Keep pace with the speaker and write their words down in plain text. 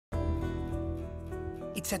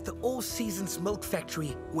It's at the All Seasons Milk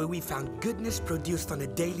Factory where we found goodness produced on a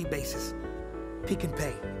daily basis. Pick and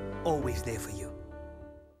Pay, always there for you.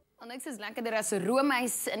 Well, niks is lekkerder as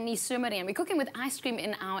roomys in die somerreën. We're cooking with ice cream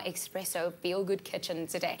in our espresso feel-good kitchen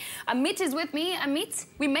today. Amit is with me. Amit,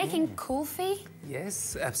 we're making kulfi.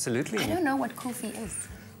 Yes, absolutely. I don't know what kulfi is.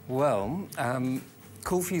 Well,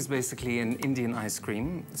 kulfi is basically an Indian ice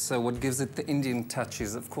cream. So what gives it the Indian touch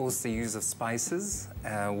is, of course, the use of spices,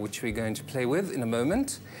 which we're going to play with in a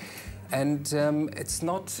moment. And it's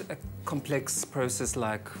not a complex process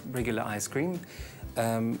like regular ice cream.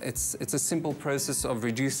 It's a simple process of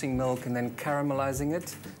reducing milk and then caramelizing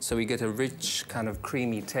it, so we get a rich kind of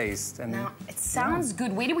creamy taste. And now, it sounds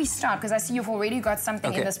good. Where do we start? Because I see you've already got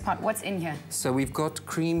something in this pot. What's in here? So we've got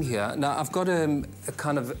cream here. Now, I've got a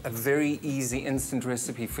kind of a very easy instant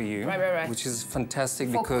recipe for you. Right. Which is fantastic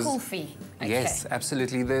for because... kulfi. Okay. Yes,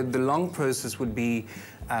 absolutely. The long process would be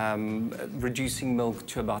reducing milk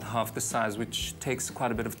to about half the size, which takes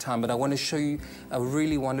quite a bit of time. But I want to show you a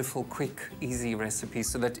really wonderful, quick, easy recipe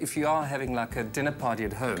so that if you are having like a dinner party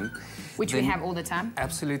at home... Which we have all the time.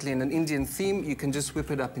 Absolutely. In an Indian theme, you can just whip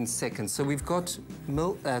it up in seconds. So we've got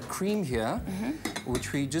milk, cream here,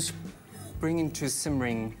 which we just bring into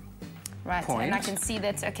simmering point. And I can see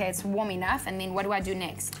that, okay, it's warm enough. And then what do I do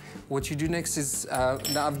next? What you do next is,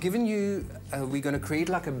 now I've given you, we're going to create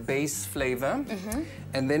like a base flavor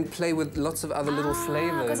and then play with lots of other little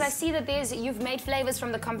flavors. Because I see that you've made flavors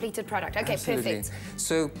from the completed product. Okay, absolutely. Perfect.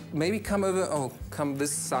 So maybe come over, come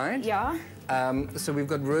this side. Yeah. So we've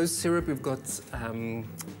got rose syrup, we've got, do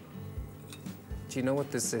you know what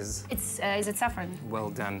this is? Is it saffron?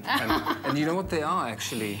 Well done. And you know what they are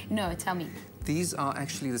actually? No, tell me. These are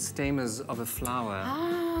actually the stamens of a flower.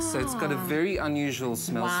 So it's got a very unusual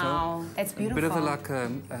smell. Wow, so that's beautiful. A bit of like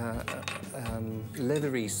a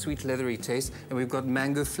leathery, sweet leathery taste. And we've got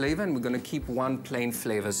mango flavor, and we're going to keep one plain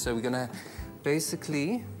flavor. So we're going to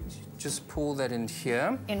basically just pour that in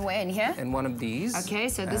here. In where? In here? In one of these. Okay,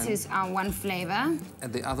 so this is our one flavor.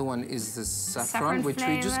 And the other one is the saffron which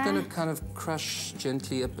we're just going to kind of crush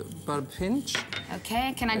gently, about a pinch.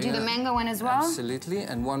 Okay, can I do the mango one as well? Absolutely,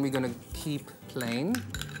 and one we're going to keep plain.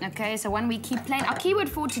 Okay, so one we keep plain. Our keyword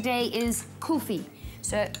for today is kulfi.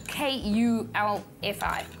 So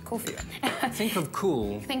K-U-L-F-I, kulfi. Think of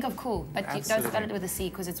cool. Think of cool, but you don't spell it with a C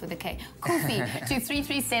because it's with a K. Kulfi to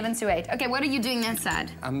 33728. Okay, what are you doing that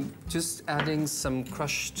side? I'm just adding some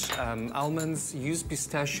crushed almonds, used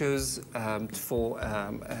pistachios for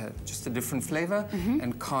just a different flavor,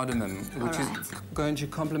 and cardamom, which is going to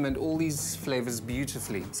complement all these flavors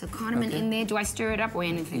beautifully. So cardamom in there. Do I stir it up or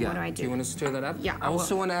anything? Yeah. What do I do? Do you want to stir that up? Yeah, I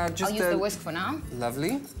also want to add just I'll use the whisk for now.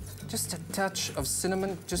 Lovely. Just a touch of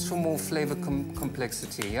cinnamon, just for more flavor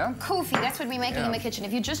complexity, yeah? Kulfi, that's what we're making in the kitchen.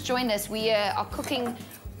 If you just joined us, we are cooking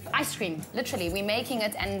ice cream, literally. We're making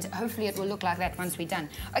it, and hopefully it will look like that once we're done.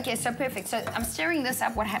 Okay, so perfect. So I'm stirring this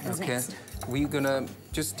up. What happens next? We're going to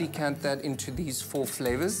just decant that into these 4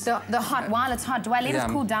 flavors. The hot, while it's hot, do I let it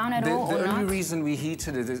cool down at all or not? The only reason we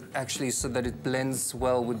heated it is actually so that it blends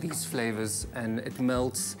well with these flavors and it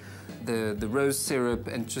melts the rose syrup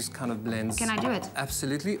and just kind of blends. Can I do it?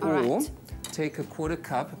 Absolutely. Or take a 1/4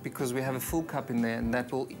 cup, because we have a full cup in there, and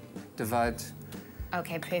that will divide.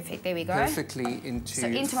 Okay, perfect. There we go. Perfectly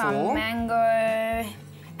into 4. Our mango.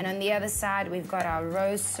 And on the other side, we've got our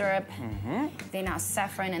rose syrup, then our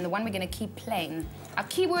saffron, and the one we're going to keep plain. Our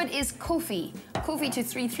keyword is kulfi. Kulfi to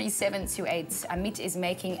 33728. Amit is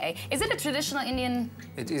making is it a traditional Indian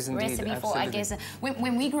recipe for, I guess?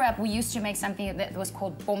 When we grew up, we used to make something that was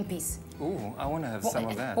called bompis. Ooh, I want to have some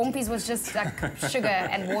of that. Bompis was just like sugar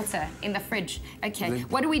and water in the fridge. Okay,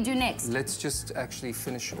 what do we do next? Let's just actually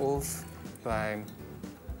finish off by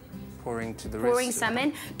pouring to the rest. Pouring some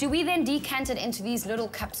in. Do we then decant it into these little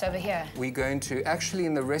cups over here? We're going to, actually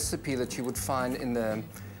in the recipe that you would find in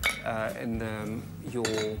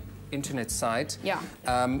your internet site,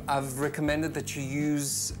 I've recommended that you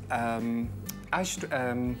use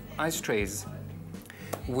ice trays,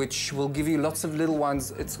 which will give you lots of little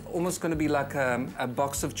ones. It's almost going to be like a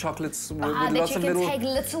box of chocolates with lots of little... you can take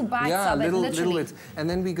little bites of it, little bit. And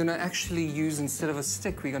then we're going to actually use, instead of a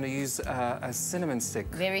stick, we're going to use a cinnamon stick.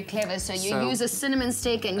 Very clever. So you use a cinnamon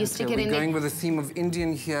stick and you stick it in there. We're going with a theme of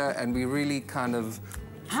Indian here, and we really kind of...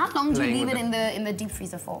 How long do you leave it in the deep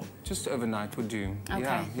freezer for? Just overnight would do.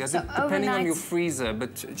 Okay. Yeah, so depending on your freezer,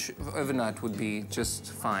 but overnight would be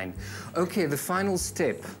just fine. Okay, the final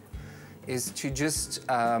step is to just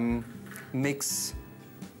mix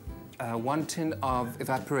 1 tin of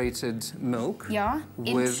evaporated milk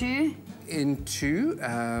into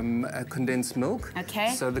condensed milk.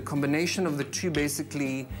 Okay. So the combination of the two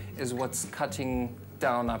basically is what's cutting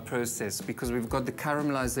down our process because we've got the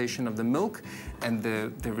caramelization of the milk and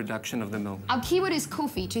the reduction of the milk. Our keyword is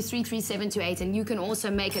Kulfi to 33728, and you can also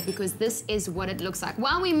make it because this is what it looks like.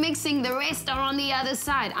 While we're mixing, the rest are on the other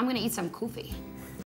side. I'm gonna eat some Kulfi.